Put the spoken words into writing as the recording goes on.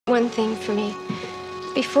one thing for me.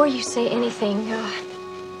 Before you say anything,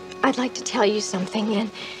 I'd like to tell you something,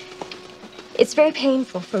 and it's very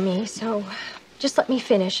painful for me, so just let me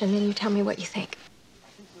finish, and then you tell me what you think.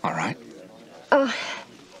 All right.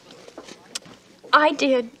 I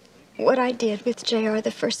did what I did with JR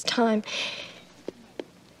the first time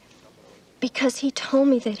because he told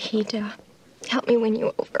me that he'd help me win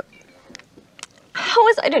you over. How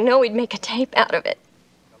was I to know he'd make a tape out of it?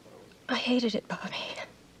 I hated it, Bobby.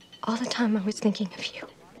 All the time I was thinking of you.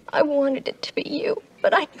 I wanted it to be you,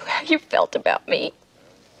 but I knew how you felt about me.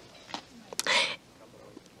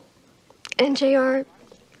 And JR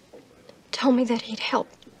told me that he'd help.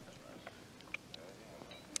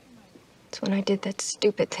 It's when I did that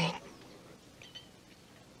stupid thing.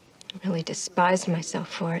 I really despised myself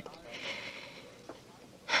for it.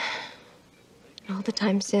 And all the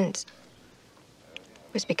time since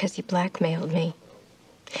was because he blackmailed me.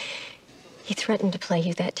 He threatened to play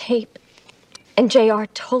you that tape. And JR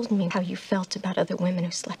told me how you felt about other women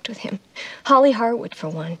who slept with him. Holly Harwood, for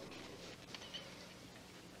one.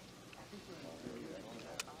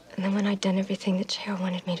 And then when I'd done everything that JR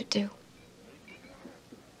wanted me to do,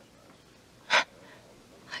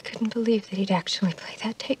 I couldn't believe that he'd actually play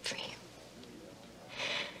that tape for you.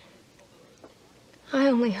 I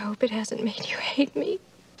only hope it hasn't made you hate me.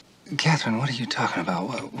 Catherine, what are you talking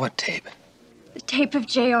about? What tape? The tape of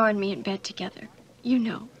JR and me in bed together. You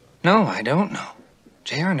know. No, I don't know.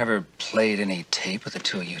 JR never played any tape with the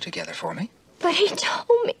two of you together for me. But he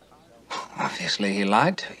told me. Obviously, he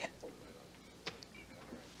lied to you.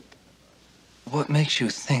 What makes you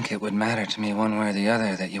think it would matter to me one way or the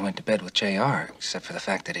other that you went to bed with JR, except for the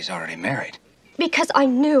fact that he's already married? Because I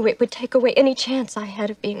knew it would take away any chance I had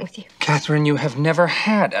of being with you. Catherine, you have never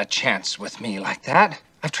had a chance with me like that.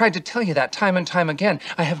 I've tried to tell you that time and time again.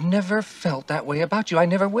 I have never felt that way about you. I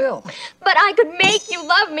never will. But I could make you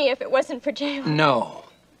love me if it wasn't for JR. No.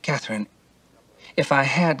 Catherine, if I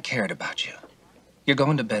had cared about you, your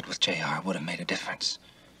going to bed with JR would have made a difference.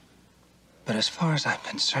 But as far as I'm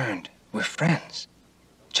concerned, we're friends.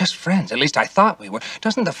 Just friends. At least I thought we were.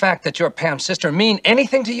 Doesn't the fact that you're Pam's sister mean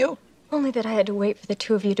anything to you? Only that I had to wait for the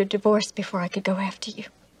two of you to divorce before I could go after you.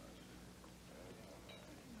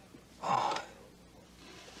 Oh.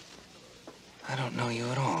 I don't know you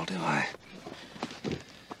at all, do I?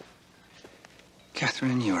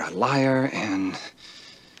 Catherine, you're a liar and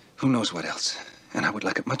who knows what else. And I would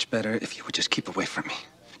like it much better if you would just keep away from me.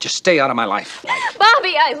 Just stay out of my life.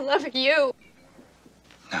 Bobby, I love you.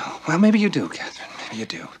 No. Well, maybe you do, Catherine. Maybe you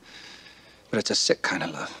do. But it's a sick kind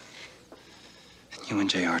of love. And you and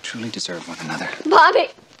JR truly deserve one another. Bobby!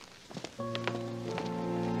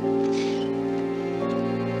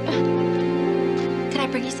 Can I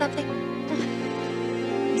bring you something?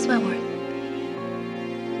 Smell more.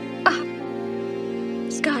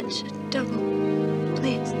 Scotch, double,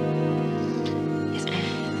 please.